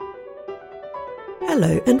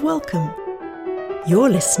Hello and welcome. You're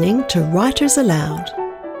listening to Writers Aloud,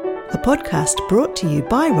 a podcast brought to you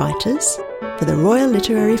by writers for the Royal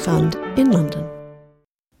Literary Fund in London.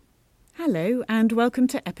 Hello and welcome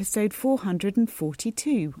to episode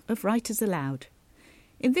 442 of Writers Aloud.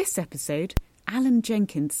 In this episode,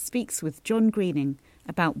 Alan-Jenkins speaks with John Greening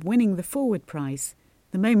about winning the Forward Prize,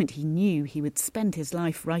 the moment he knew he would spend his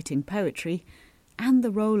life writing poetry, and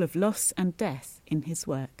the role of loss and death in his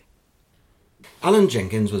work.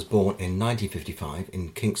 Alan-Jenkins was born in 1955 in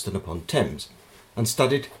Kingston-upon-Thames and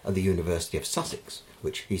studied at the University of Sussex,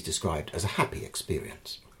 which he's described as a happy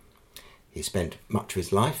experience. He spent much of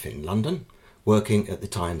his life in London, working at the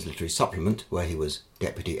Times Literary Supplement, where he was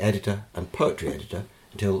deputy editor and poetry editor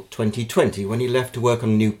until 2020, when he left to work on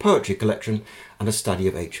a new poetry collection and a study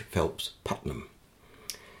of H. Phelps Putnam.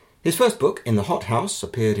 His first book, In the Hot House,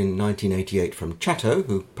 appeared in 1988 from Chatto,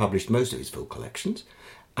 who published most of his full collections,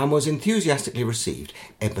 and was enthusiastically received.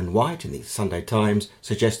 Eben White in the Sunday Times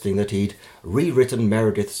suggesting that he'd rewritten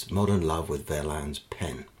Meredith's Modern Love with Verlaine's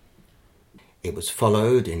pen. It was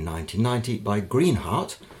followed in 1990 by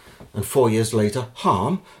Greenheart, and 4 years later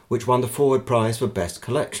Harm, which won the Forward Prize for Best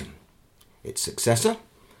Collection. Its successor,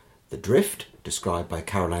 The Drift, described by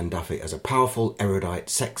Caroline Duffy as a powerful, erudite,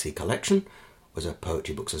 sexy collection, was a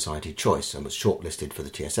Poetry Book Society choice and was shortlisted for the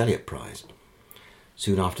T.S. Eliot Prize.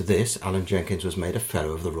 Soon after this, Alan-Jenkins was made a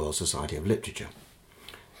Fellow of the Royal Society of Literature.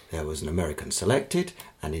 There was an American selected,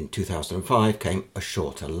 and in 2005 came A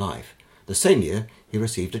Shorter Life. The same year, he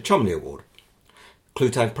received a Cholmondeley Award.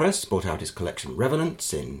 Clutag Press brought out his collection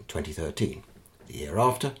Revenants in 2013. The year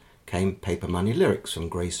after came Paper Money Lyrics from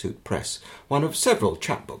Grey Suit Press, one of several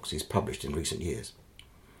chapbooks he's published in recent years.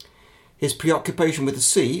 His preoccupation with the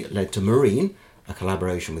sea led to Marine, a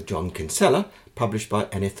collaboration with John Kinsella, published by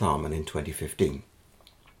Enith Harman in 2015.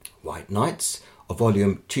 White Nights, a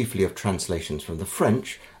volume chiefly of translations from the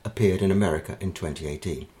French, appeared in America in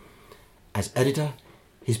 2018. As editor,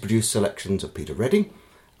 he's produced selections of Peter Redding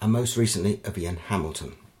and most recently of Ian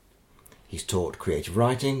Hamilton. He's taught creative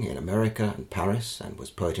writing in America and Paris and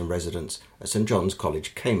was poet in residence at St John's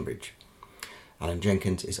College, Cambridge.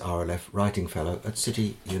 Alan-Jenkins is RLF Writing Fellow at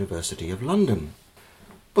City University of London.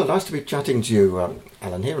 Well, nice to be chatting to you,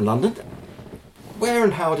 Alan, here in London. Where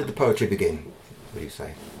and how did the poetry begin, would you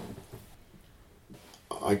say?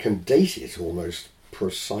 I can date it almost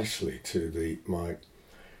precisely to my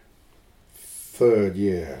third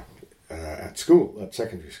year at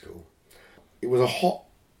secondary school. It was a hot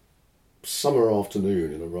summer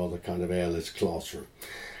afternoon in a rather kind of airless classroom,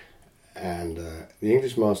 and the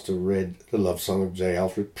English master read the love song of J.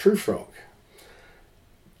 Alfred Prufrock,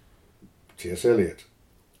 T.S. Eliot,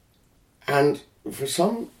 and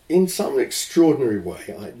in some extraordinary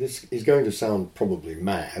way, this is going to sound probably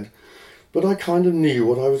mad, but I kind of knew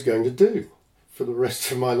what I was going to do for the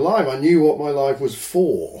rest of my life. I knew what my life was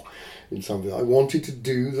for in some way. I wanted to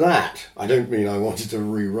do that. I don't mean I wanted to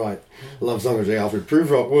rewrite Love Song of J. Alfred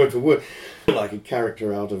Prufrock word for word, like a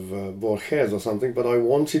character out of Borges or something, but I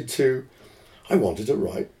wanted to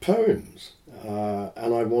write poems,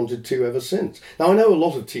 and I wanted to ever since. Now, I know a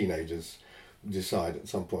lot of teenagers decide at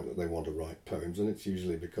some point that they want to write poems, and it's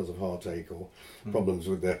usually because of heartache or problems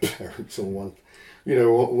with their parents or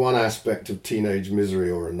one aspect of teenage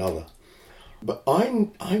misery or another. But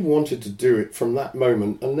I wanted to do it from that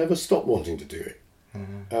moment and never stopped wanting to do it.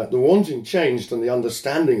 The wanting changed and the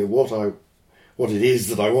understanding of what it is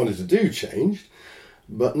that I wanted to do changed,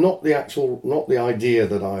 but not the idea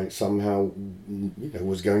that I somehow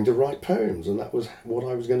was going to write poems, and that was what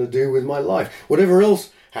I was going to do with my life. Whatever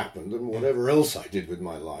else happened and whatever else I did with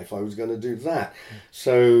my life, I was going to do that.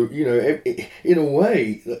 So, in a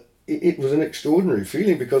way, it was an extraordinary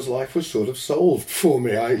feeling because life was sort of solved for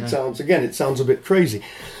me. It sounds a bit crazy,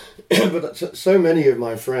 but so many of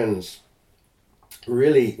my friends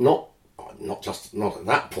really not at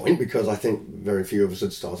that point, because I think very few of us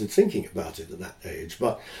had started thinking about it at that age,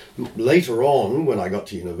 but later on when I got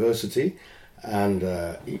to university and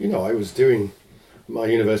I was doing my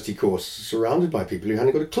university course surrounded by people who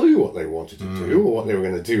hadn't got a clue what they wanted to do or what they were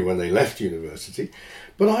going to do when they left university.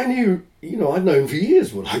 But I knew, I'd known for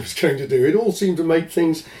years what I was going to do. It all seemed to make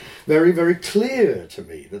things very, very clear to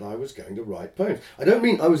me that I was going to write poems. I don't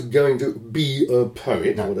mean I was going to be a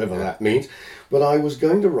poet, whatever that means, but I was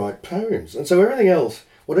going to write poems. And so everything else,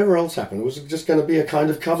 whatever else happened, was just going to be a kind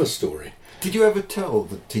of cover story. Did you ever tell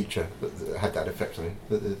the teacher that had that effect on you?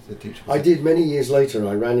 The teacher. I did many years later.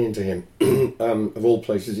 I ran into him, of all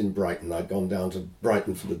places, in Brighton. I'd gone down to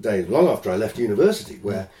Brighton for the day, long after I left university,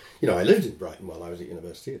 where, I lived in Brighton while I was at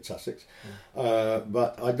university at Sussex.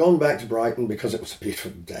 But I'd gone back to Brighton because it was a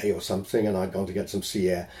beautiful day or something, and I'd gone to get some sea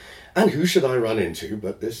air. And who should I run into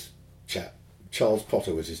but this chap? Charles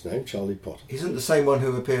Potter was his name, Charlie Potter. Isn't the same one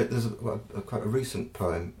who appeared? There's quite a recent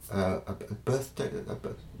poem, a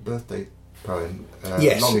birthday poem,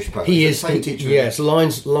 yes, longish poem. He is the same teacher. Yes,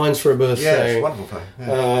 lines for a birthday. Yes, wonderful poem.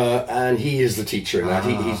 Yeah. And he is the teacher in that.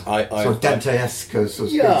 He's sort of Dante-esque, sort of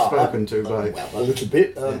spoken to by. Well, a little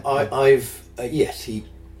bit. Yes, he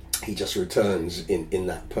just returns in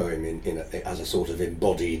that poem as a sort of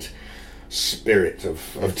embodied spirit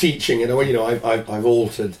of teaching. I've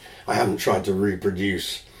altered. I haven't tried to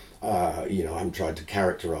reproduce. I haven't tried to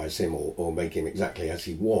characterise him or make him exactly as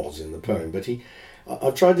he was in the poem. But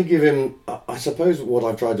I've tried to give him. I suppose what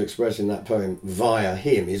I've tried to express in that poem via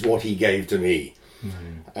him is what he gave to me.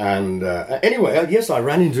 Mm-hmm. And anyway, yes, I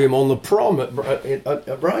ran into him on the prom at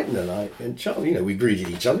Brighton, and Charlie, we greeted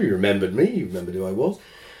each other. He remembered me. He remembered who I was.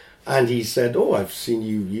 And he said, "Oh, I've seen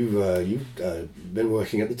you. You've been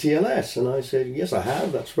working at the TLS." And I said, "Yes, I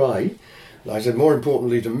have. That's right." And I said, "More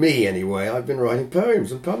importantly to me, anyway, I've been writing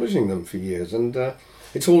poems and publishing them for years, and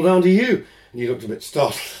it's all down to you." And he looked a bit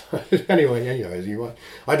startled. Anyway, as you were,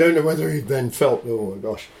 I don't know whether he then felt, "Oh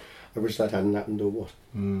gosh, I wish that hadn't happened," or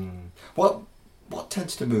what. What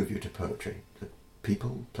tends to move you to poetry?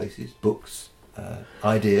 People, places, books,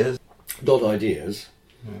 ideas? Not ideas.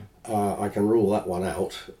 Yeah. I can rule that one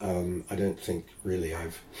out. I don't think really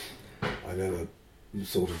I've ever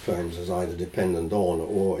thought of poems as either dependent on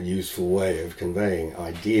or a useful way of conveying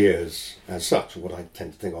ideas as such, what I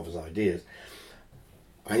tend to think of as ideas.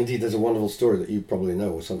 Indeed, there's a wonderful story that you probably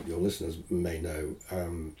know, or some of your listeners may know,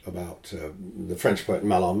 about the French poet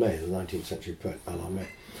Mallarmé, the 19th century poet Mallarmé,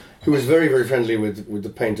 who was very, very friendly with the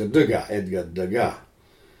painter Degas, Edgar Degas.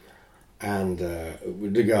 And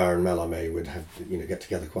Degas and Mallarmé would have get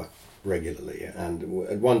together quite regularly. And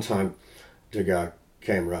at one time, Degas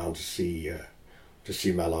came round to see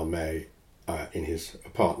Mallarmé in his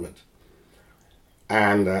apartment.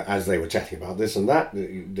 And as they were chatting about this and that,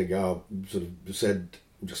 Degas sort of said,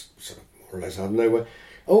 just sort of more or less out of nowhere,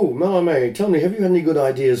 "Oh, Mallarmé, tell me, have you had any good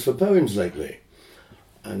ideas for poems lately?"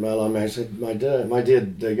 And Mallarmé said, my dear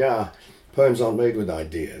Degas, poems aren't made with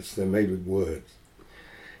ideas, they're made with words."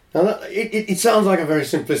 Now, it sounds like a very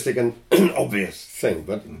simplistic and obvious thing,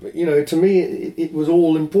 but to me, it was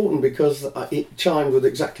all important because it chimed with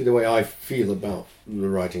exactly the way I feel about the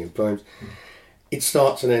writing of poems. It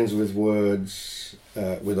starts and ends with words,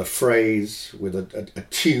 with a phrase, with a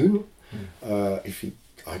tune.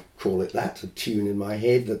 I call it that, a tune in my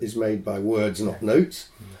head that is made by words, not notes.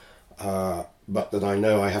 But that I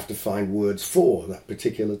know I have to find words for that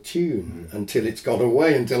particular tune until it's got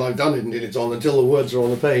away, until I've done it, until the words are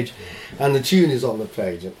on the page and the tune is on the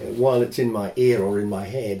page. And while it's in my ear or in my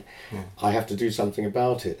head, I have to do something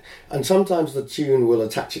about it. And sometimes the tune will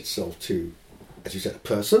attach itself to, as you said, a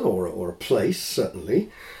person or a place, certainly.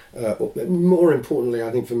 More importantly,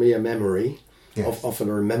 I think for me, a memory, often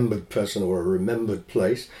a remembered person or a remembered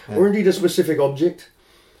place, or indeed a specific object.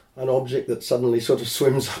 An object that suddenly sort of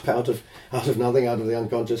swims up out of nothing, out of the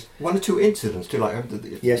unconscious. One or two incidents, too, like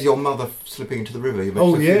yes. Your mother slipping into the river. You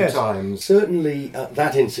mentioned a few times. Certainly,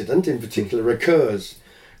 that incident in particular recurs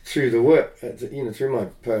through the work, through my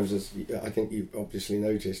poems, as I think you've obviously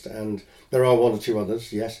noticed, and there are one or two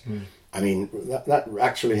others. Yes, I mean that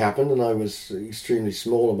actually happened, and I was extremely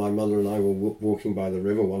small, and my mother and I were walking by the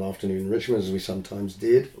river one afternoon in Richmond, as we sometimes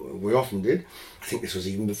did. We often did. I think this was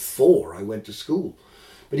even before I went to school.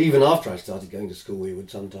 But even after I started going to school, we would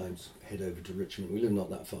sometimes head over to Richmond. We live not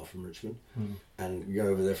that far from Richmond, and go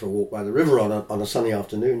over there for a walk by the river on a sunny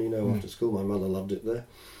afternoon. After school, my mother loved it there,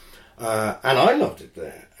 and I loved it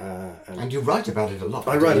there. And you write about it a lot.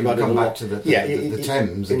 I write about it a lot. Come back to the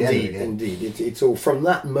Thames again. Indeed. It's all from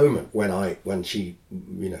that moment when she,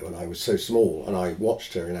 when I was so small, and I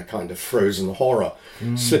watched her in a kind of frozen horror,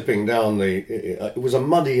 slipping down it was a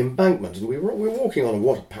muddy embankment, and we were walking on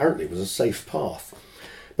what apparently was a safe path.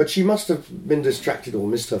 But she must have been distracted or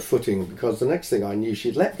missed her footing, because the next thing I knew,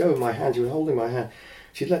 she'd let go of my hand. She was holding my hand.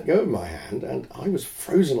 She'd let go of my hand, and I was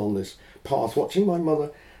frozen on this path, watching my mother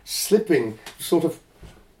slipping, sort of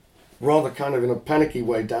rather kind of in a panicky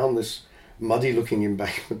way, down this muddy-looking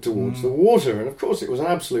embankment towards the water. And of course, it was an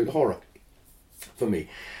absolute horror for me.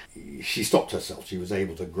 She stopped herself. She was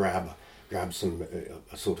able to grab some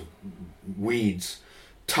sort of weeds,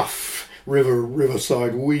 tough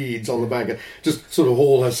riverside weeds on the bank, and just sort of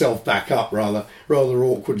haul herself back up rather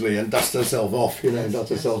awkwardly and dust herself off, and dust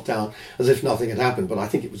herself down as if nothing had happened. But I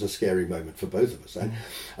think it was a scary moment for both of us.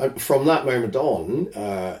 And from that moment on,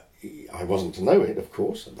 I wasn't to know it, of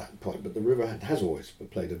course, at that point, but the river has always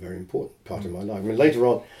played a very important part in my life. I mean, later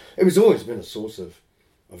on, it was always been a source of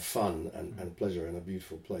fun and pleasure and a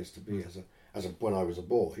beautiful place to be when I was a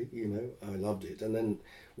boy, I loved it. And then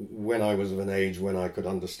when I was of an age when I could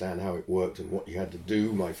understand how it worked and what you had to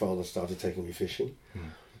do, my father started taking me fishing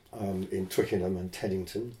in Twickenham and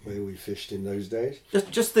Teddington, where we fished in those days.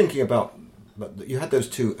 Just thinking about, you had those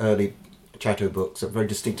two early Chatto books, very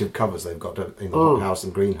distinctive covers they've got in the Hot House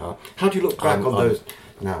and Green Heart. How do you look back on those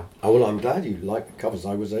now? Well, I'm glad you like the covers.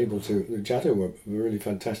 I was able to, the Chatto were really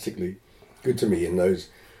fantastically good to me in those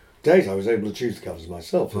days. I was able to choose the covers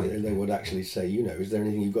myself. They would actually say, is there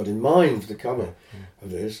anything you've got in mind for the cover of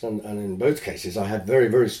this? And in both cases, I had very,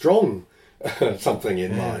 very strong something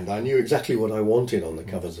in mind. I knew exactly what I wanted on the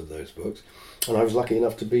covers of those books, and I was lucky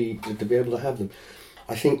enough to be able to have them.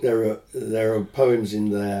 I think there are poems in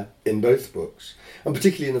there in both books, and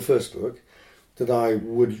particularly in the first book, that I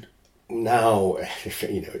would now,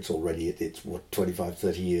 it's 25,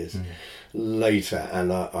 30 years later,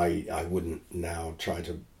 and I wouldn't now try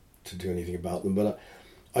to do anything about them, but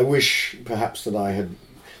I wish perhaps that I had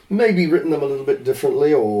maybe written them a little bit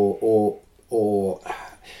differently, or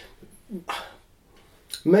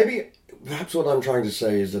maybe perhaps what I'm trying to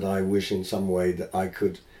say is that I wish in some way that I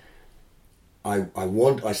could. I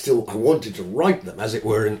wanted to write them, as it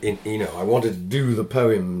were, I wanted to do the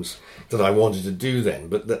poems that I wanted to do then,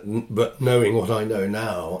 but knowing what I know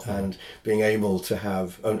now and being able to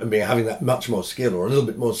having that much more skill, or a little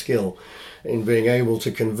bit more skill, in being able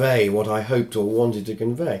to convey what I hoped or wanted to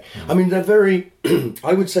convey. I mean, they're very,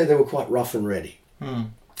 I would say they were quite rough and ready.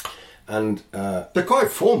 And they're quite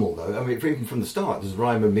formal, though. I mean, even from the start, there's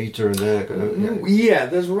rhyme and meter in there. Yeah,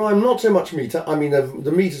 there's rhyme, not so much meter. I mean,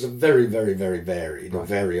 the meters are very, very, very varied,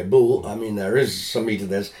 variable. I mean, there is some meter.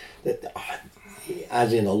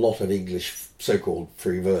 As in a lot of English so-called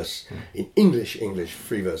free verse, in English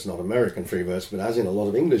free verse, not American free verse, but as in a lot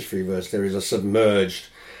of English free verse, there is a submerged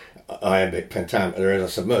iambic pentameter. There is a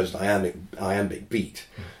submerged iambic beat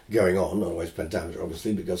going on, not always pentameter,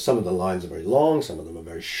 obviously, because some of the lines are very long, some of them are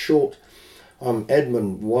very short.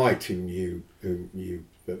 Edmund White, whom you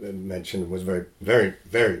mentioned, was very, very,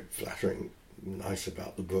 very flattering, nice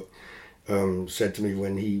about the book, said to me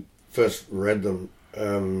when he first read them,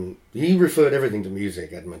 he referred everything to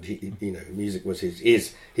music, Edmund. Music was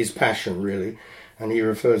his passion, really, and he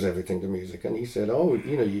refers everything to music. And he said,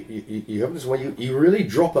 you have this way, you really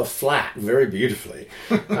drop a flat very beautifully.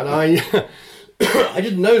 And I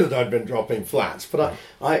didn't know that I'd been dropping flats, but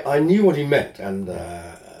I knew what he meant, and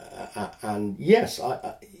yes,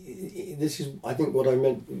 this is, I think, what I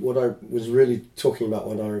meant, what I was really talking about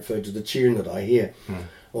when I referred to the tune that I hear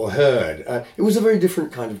or heard. It was a very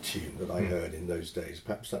different kind of tune that I heard in those days.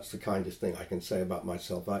 Perhaps that's the kindest thing I can say about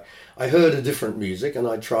myself. I heard a different music, and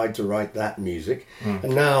I tried to write that music,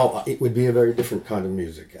 and now it would be a very different kind of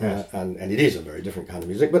music, and it is a very different kind of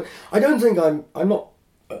music. But I don't think I'm not,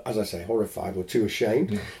 as I say, horrified or too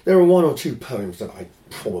ashamed. There are one or two poems that I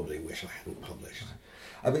probably wish I hadn't published.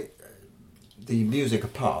 I mean, the music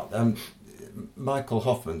apart, Michael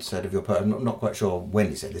Hoffman said of your poem, I'm not quite sure when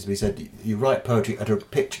he said this, but he said, you write poetry at a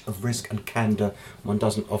pitch of risk and candour one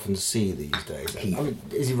doesn't often see these days.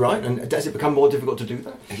 Is he right? And does it become more difficult to do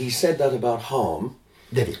that? He said that about Harm.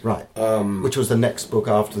 Did he? Right. Which was the next book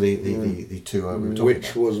after the two we were talking about.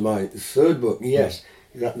 Which was my third book, yes.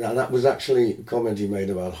 That was actually a comment he made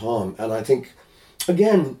about Harm. And I think,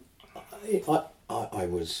 again, I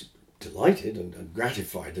was delighted and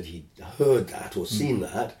gratified that he'd heard that or seen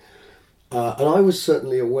that. And I was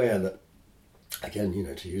certainly aware that, again,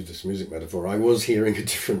 to use this music metaphor, I was hearing a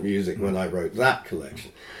different music when I wrote that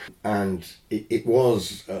collection. And it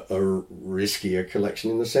was a riskier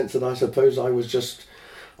collection in the sense that I suppose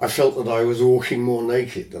I felt that I was walking more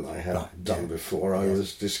naked than I had done before. I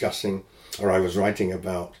was discussing, or I was writing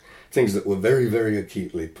about things that were very, very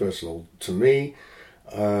acutely personal to me,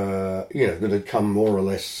 that had come more or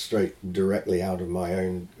less directly out of my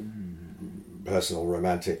own personal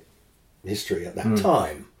romantic history at that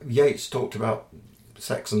time. Yeats talked about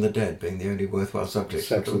sex and the dead being the only worthwhile subject.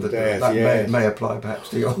 Sex and the dead, that yes. may apply perhaps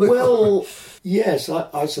to your... Well, yes,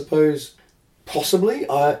 I suppose possibly.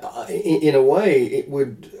 In a way, it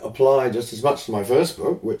would apply just as much to my first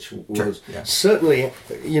book, which was certainly,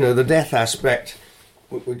 the death aspect.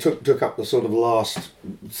 We took up the sort of last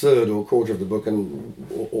third or quarter of the book,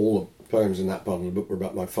 and all the poems in that part of the book were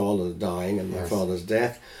about my father dying and my father's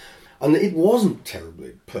death. And it wasn't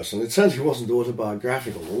terribly personal. It certainly wasn't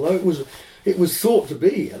autobiographical, although it was thought to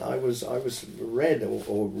be, and I was read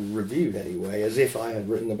or reviewed anyway as if I had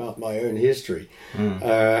written about my own history, and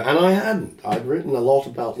I hadn't. I'd written a lot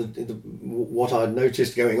about what I'd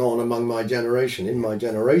noticed going on among my generation, in my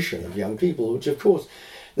generation of young people, which of course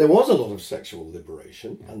there was a lot of sexual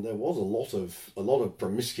liberation, and there was a lot of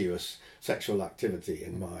promiscuous sexual activity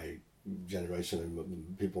in my generation,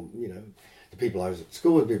 and people, the people I was at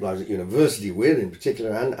school, the people I was at university with in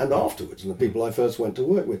particular, and afterwards, and the people I first went to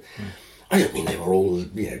work with. I don't mean they were all,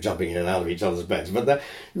 jumping in and out of each other's beds, but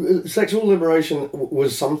sexual liberation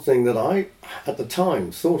was something that I, at the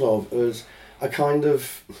time, thought of as a kind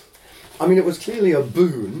of... it was clearly a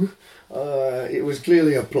boon, it was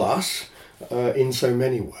clearly a plus in so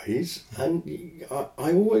many ways, and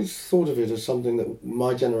I always thought of it as something that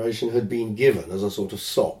my generation had been given as a sort of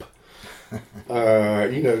sop.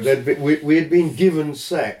 We had been given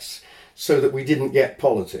sex so that we didn't get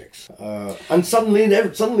politics, and suddenly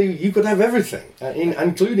you could have everything,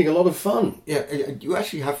 including a lot of fun. Yeah, you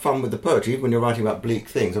actually have fun with the poetry, even when you're writing about bleak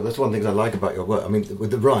things. That's one of the things I like about your work.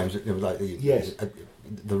 With the rhymes, yes.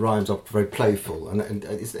 The rhymes are very playful, and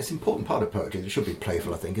it's an important part of poetry. It should be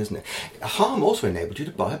playful, I think, isn't it? Harm also enabled you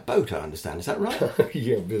to buy a boat, I understand. Is that right?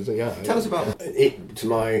 Yeah. Tell us about that. It, to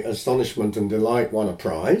my astonishment and delight, won a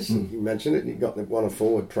prize. You mentioned it. It won a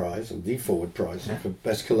forward prize, and the forward prize for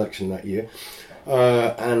best collection that year.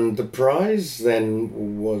 And the prize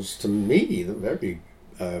then was, to me, the very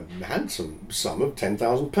handsome sum of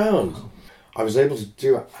 £10,000. I was able to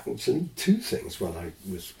do actually two things when I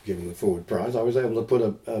was given the forward prize. I was able to put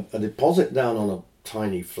a deposit down on a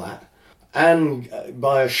tiny flat and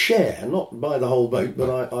buy a share, not buy the whole boat,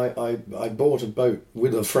 but I bought a boat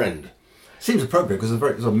with a friend. Seems appropriate because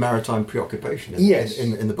there's a maritime preoccupation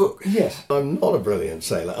in the book. Yes. I'm not a brilliant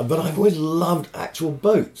sailor, but I've always loved actual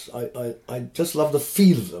boats. I just love the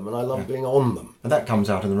feel of them, and I love being on them. And that comes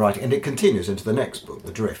out in the writing, and it continues into the next book,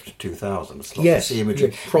 The Drift 2000. Yes, sea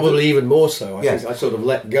imagery. Probably even more so. I Yes. think I sort of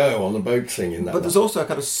let go on the boat thing in that. But there's also a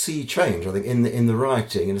kind of sea change, I think, in the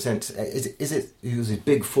writing, in a sense. Is it uses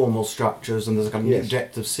big formal structures, and there's a kind of new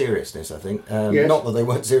depth of seriousness, I think. Not that they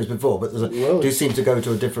weren't serious before, but do seem to go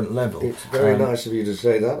to a different level. It's very nice of you to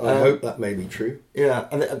say that. I hope that may be true. Yeah,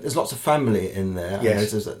 and there's lots of family in there.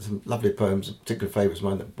 Yes. There's some lovely poems, particular favourites of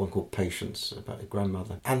mine, that one called Patience, about your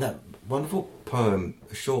grandmother. And that wonderful poem,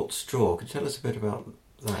 A Short Straw. Could you tell us a bit about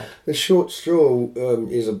that? The Short Straw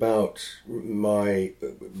is about my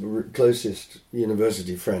closest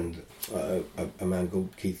university friend, a man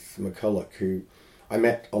called Keith McCulloch, who I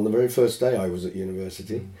met on the very first day I was at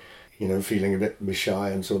university. Feeling a bit shy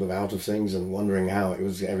and sort of out of things and wondering how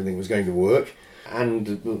everything was going to work.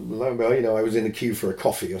 And lo and behold, I was in a queue for a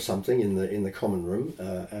coffee or something in the common room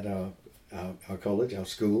at our college, our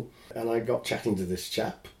school, and I got chatting to this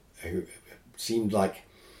chap who seemed like,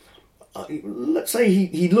 let's say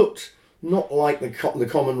he looked not like the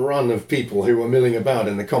common run of people who were milling about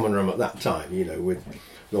in the common room at that time, with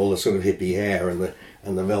all the sort of hippie hair and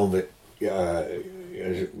the velvet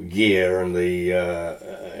gear and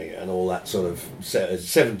and all that sort of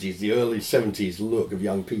 70s, the early 70s look of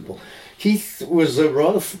young people. Keith was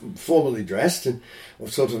rather formally dressed and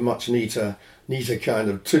sort of much neater kind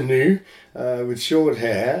of tenue, with short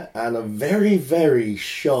hair and a very, very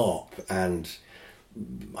sharp and,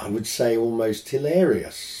 I would say, almost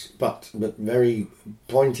hilarious, but very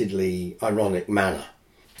pointedly ironic manner.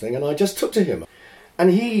 And I just took to him.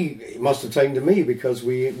 And he must have taken to me because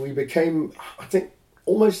we became, I think,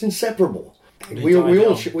 almost inseparable. We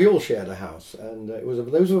all shared a house, and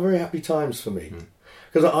those were very happy times for me,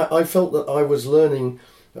 because I felt that I was learning.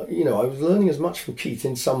 I was learning as much from Keith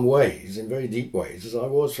in some ways, in very deep ways, as I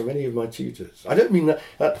was from any of my tutors. I don't mean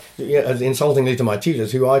that as insultingly to my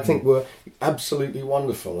tutors, who I think were absolutely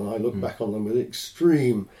wonderful, and I look back on them with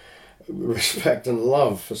extreme respect and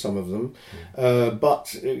love for some of them,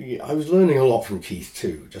 but I was learning a lot from Keith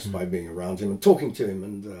too, just by being around him and talking to him,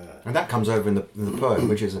 and that comes over in the poem,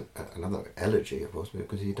 which is another elegy, of course,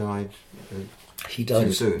 because he died.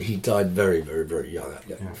 Too soon. He died very, very, very young,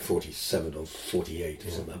 47 or 48,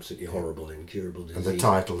 some absolutely horrible, incurable disease. And the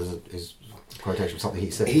title is a quotation of something he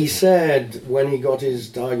said. He said when he got his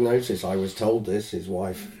diagnosis, I was told this, his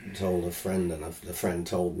wife told a friend, and the friend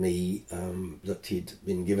told me that he'd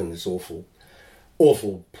been given this awful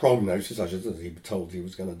prognosis. I should say, he was told he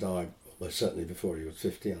was going to die, well, certainly before he was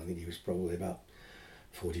 50. I think he was probably about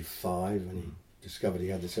 45 when he discovered he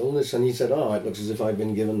had this illness, and he said, it looks as if I've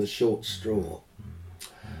been given the short straw.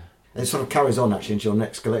 It sort of carries on actually into your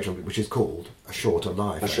next collection, which is called A Shorter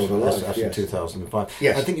Life. A Shorter Life, That's yes. from 2005.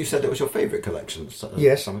 Yes. I think you said that was your favourite collection.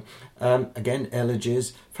 Yes. Again,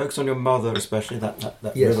 elegies. Focus on your mother, especially that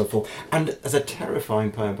Yes. river fall. And there's a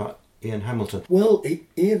terrifying poem about Ian Hamilton. Well,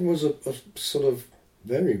 Ian was a sort of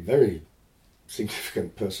very, very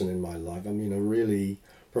significant person in my life. I mean, a really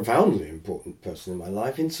profoundly important person in my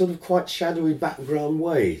life in sort of quite shadowy background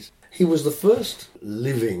ways. He was the first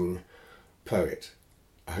living poet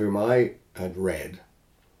whom I had read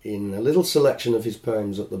in a little selection of his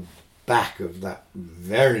poems at the back of that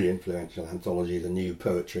very influential anthology, The New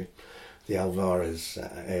Poetry, the A. Alvarez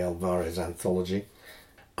anthology.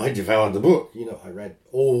 I devoured the book. I read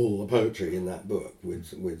all the poetry in that book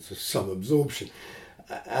with some absorption.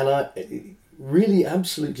 And I really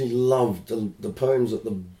absolutely loved the poems at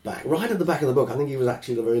the back, right at the back of the book. I think he was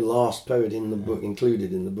actually the very last poet in the book,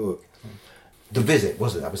 included in the book. The Visit,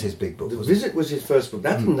 was it? That was his big book, The wasn't Visit was his first book.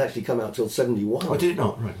 That didn't actually come out till 1971. Oh, did it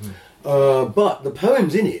not? Right. But the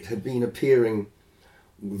poems in it had been appearing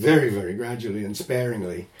very, very gradually and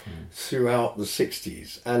sparingly throughout the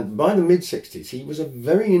 60s. And by the mid-60s, he was a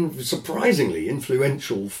very surprisingly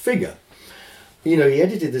influential figure. He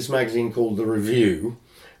edited this magazine called The Review,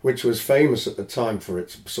 which was famous at the time for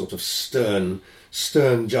its sort of stern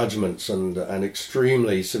judgments and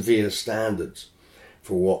extremely severe standards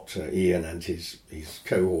for what Ian and his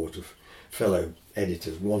cohort of fellow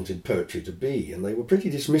editors wanted poetry to be, and they were pretty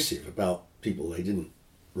dismissive about people they didn't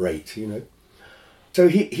rate, So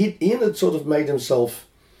Ian had sort of made himself,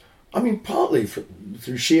 partly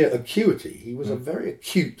through sheer acuity. He was a very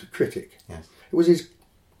acute critic. Yes. It was his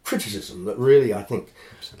criticism that really, I think,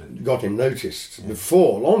 got him noticed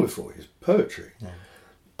long before his poetry.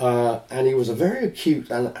 Yeah. And he was a very acute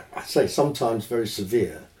and, I say, sometimes very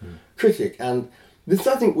severe critic. And this,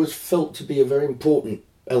 I think, was felt to be a very important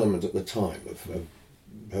element at the time of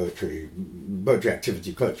poetry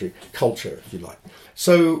activity, poetry culture, if you like.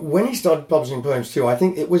 So when he started publishing poems too, I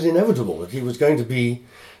think it was inevitable that he was going to be,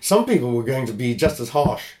 some people were going to be just as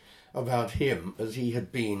harsh about him as he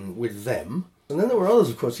had been with them. And then there were others,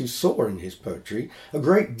 of course, who saw in his poetry a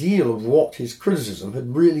great deal of what his criticism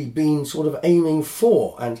had really been sort of aiming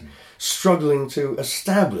for and struggling to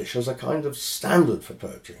establish as a kind of standard for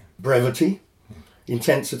poetry. Brevity,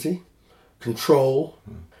 intensity, control,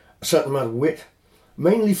 a certain amount of wit,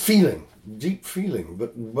 mainly feeling, deep feeling,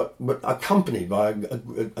 but accompanied by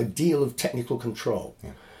a deal of technical control.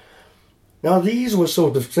 Yeah. Now, these were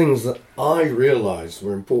sort of things that I realised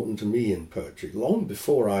were important to me in poetry long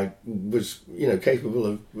before I was, capable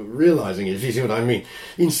of realising it, if you see what I mean.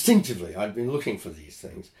 Instinctively, I'd been looking for these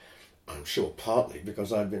things. I'm sure partly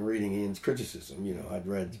because I'd been reading Ian's criticism. I'd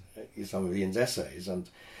read some of Ian's essays, and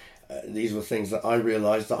these were things that I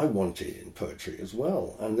realised that I wanted in poetry as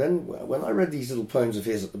well. And then when I read these little poems of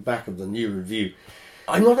his at the back of the New Review,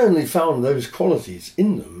 I not only found those qualities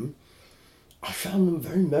in them, I found them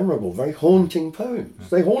very memorable, very haunting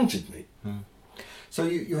poems. They haunted me. So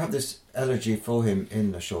you have this elegy for him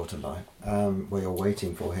in A Shorter Life, where you're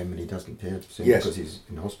waiting for him and he doesn't appear soon because he's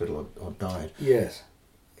in hospital or died. Yes.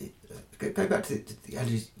 Go back to the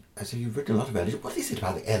elegy. So you've written a lot of elegy. What is it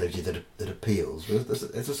about the elegy that appeals? There's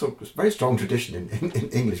a sort of very strong tradition in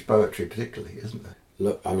English poetry, particularly, isn't there?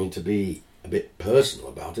 Look, to be a bit personal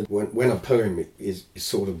about it, when a poem is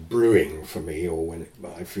sort of brewing for me, or when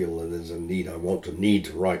I feel that there's a need, I need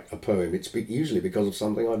to write a poem, it's usually because of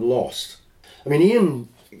something I've lost. Ian,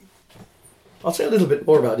 I'll say a little bit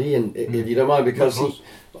more about Ian, if you don't mind, because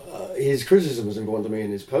his criticism was important to me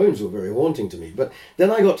and his poems were very haunting to me. But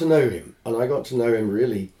then I got to know him, and I got to know him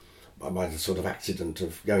really by the sort of accident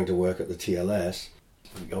of going to work at the TLS.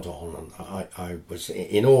 We got on, and I was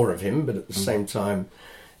in awe of him, but at the same time,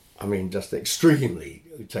 just extremely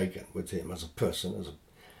taken with him as a person,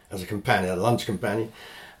 as a companion, a lunch companion.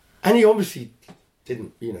 And he obviously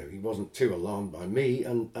didn't, he wasn't too alarmed by me,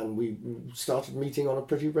 and we started meeting on a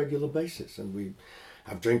pretty regular basis, and we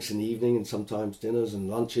have drinks in the evening and sometimes dinners, and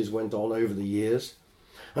lunches went on over the years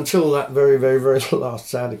until that very, very, very last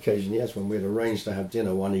sad occasion, when we had arranged to have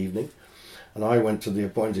dinner one evening, and I went to the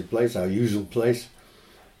appointed place, our usual place,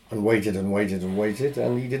 and waited and waited and waited,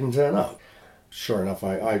 and he didn't turn up. Sure enough,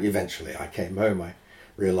 I eventually came home. I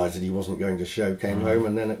realised that he wasn't going to show, came home,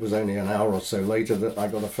 and then it was only an hour or so later that I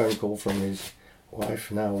got a phone call from his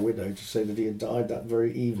wife, now a widow, to say that he had died that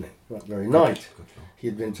very evening, that very night. He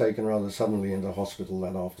had been taken rather suddenly into hospital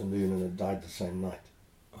that afternoon and had died the same night.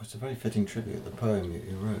 Oh, it's a very fitting tribute, the poem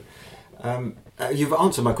you wrote. You've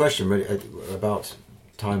answered my question really about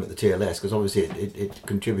time at the TLS, because obviously it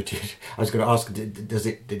contributed. I was going to ask,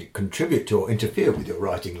 did it contribute to or interfere with your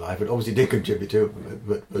writing life? It obviously did contribute to it,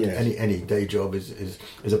 but yes. any day job is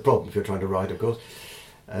a problem if you're trying to write, of course.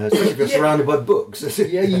 Especially if you're surrounded by books.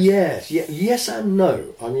 Yes and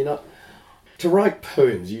no. I mean, to write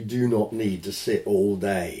poems, you do not need to sit all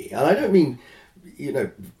day. And I don't mean,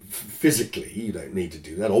 physically, you don't need to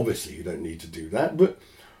do that. Obviously, you don't need to do that. But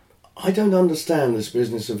I don't understand this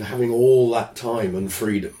business of having all that time and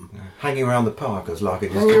freedom. Hanging around the park, as like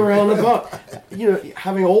it is. Hanging around the park.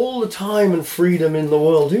 Having all the time and freedom in the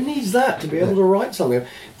world. Who needs that to be able to write something?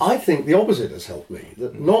 I think the opposite has helped me.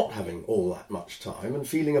 That not having all that much time and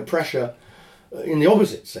feeling a pressure in the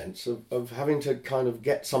opposite sense of having to kind of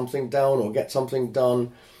get something down or get something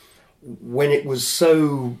done when it was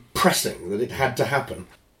so pressing that it had to happen.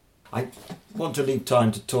 I want to leave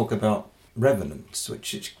time to talk about Revenants,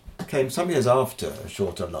 which came some years after A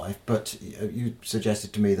Shorter Life, but you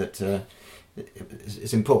suggested to me that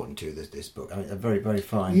it's important to you, this book. A very, very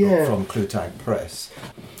fine book from Clutag Press.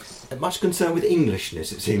 Much concern with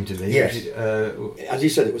Englishness, it seemed to me. Yes. As you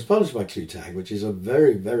said, it was published by Clutag, which is a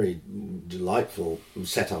very, very delightful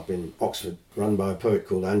setup in Oxford, run by a poet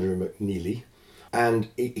called Andrew McNeely. And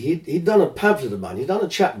he'd done a pamphlet of mine, he'd done a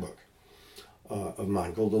chapbook of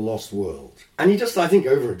mine called The Lost World. And he just, I think,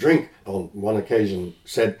 over a drink on one occasion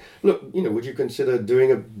said, look, would you consider doing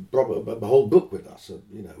a whole book with us, a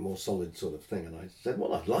more solid sort of thing? And I said,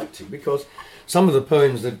 well, I'd like to, because some of the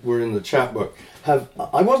poems that were in the chapbook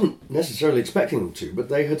I wasn't necessarily expecting them to, but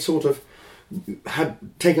they had sort of had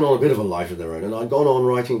taken on a bit of a life of their own. And I'd gone on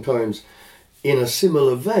writing poems in a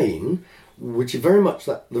similar vein, which is very much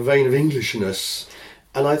the vein of Englishness.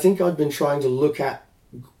 And I think I'd been trying to look at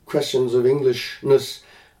questions of Englishness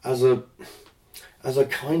as a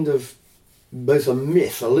kind of both a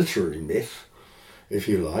myth, a literary myth, if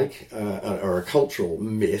you like, or a cultural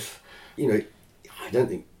myth. I don't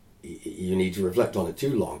think you need to reflect on it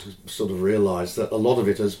too long to sort of realise that a lot of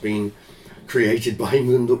it has been created by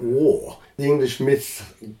England at war. The English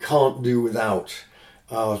myth can't do without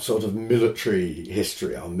our sort of military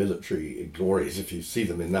history, our military glories, if you see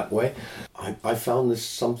them in that way. I found this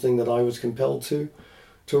something that I was compelled to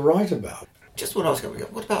write about. Just want to ask,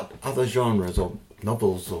 what about other genres or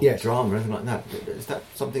novels or drama or anything like that? Is that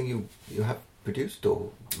something you have produced or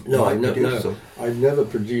no? I've never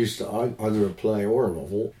produced either a play or a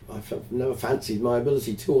novel. I've never fancied my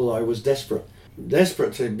ability to, although I was desperate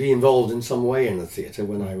to be involved in some way in the theatre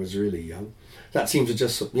when I was really young. That seemed to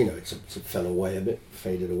just, it fell away a bit,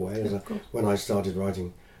 faded away when I started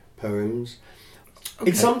writing poems.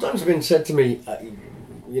 Okay. It's sometimes been said to me,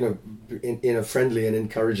 in a friendly and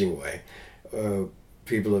encouraging way,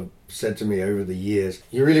 people have said to me over the years,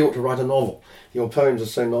 you really ought to write a novel. Your poems are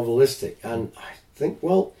so novelistic. And I think,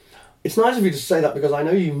 well, it's nice of you to say that because I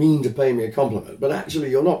know you mean to pay me a compliment, but actually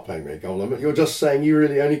you're not paying me a compliment. You're just saying you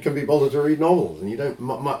really only can be bothered to read novels and you don't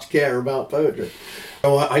much care about poetry.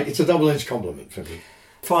 So it's a double-edged compliment for me.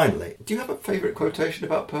 Finally, do you have a favourite quotation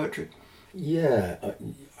about poetry? Yeah,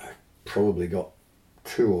 I probably got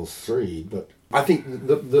 2 or 3, but I think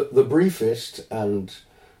the briefest and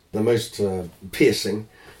the most piercing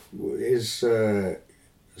is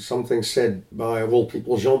something said by, of all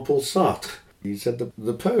people, Jean-Paul Sartre. He said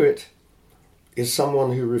the poet is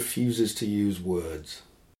someone who refuses to use words.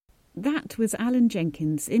 That was Alan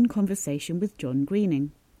Jenkins in conversation with John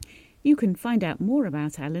Greening. You can find out more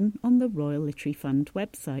about Alan on the Royal Literary Fund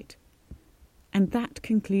website. And that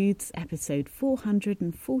concludes episode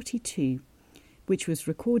 442, which was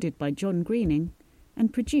recorded by John Greening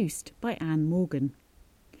and produced by Anne Morgan.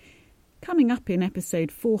 Coming up in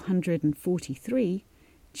episode 443,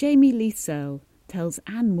 Jamie Lee Searle tells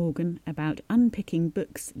Anne Morgan about unpicking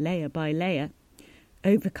books layer by layer,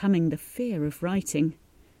 overcoming the fear of writing,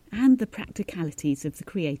 and the practicalities of the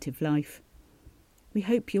creative life. We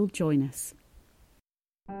hope you'll join us.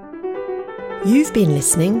 You've been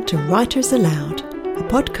listening to Writers Aloud, a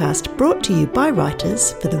podcast brought to you by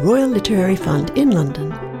writers for the Royal Literary Fund in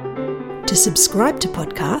London. To subscribe to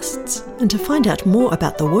podcasts and to find out more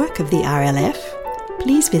about the work of the RLF,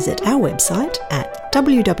 please visit our website at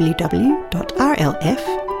www.rlf.org.uk.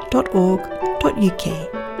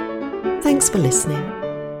 Thanks for listening.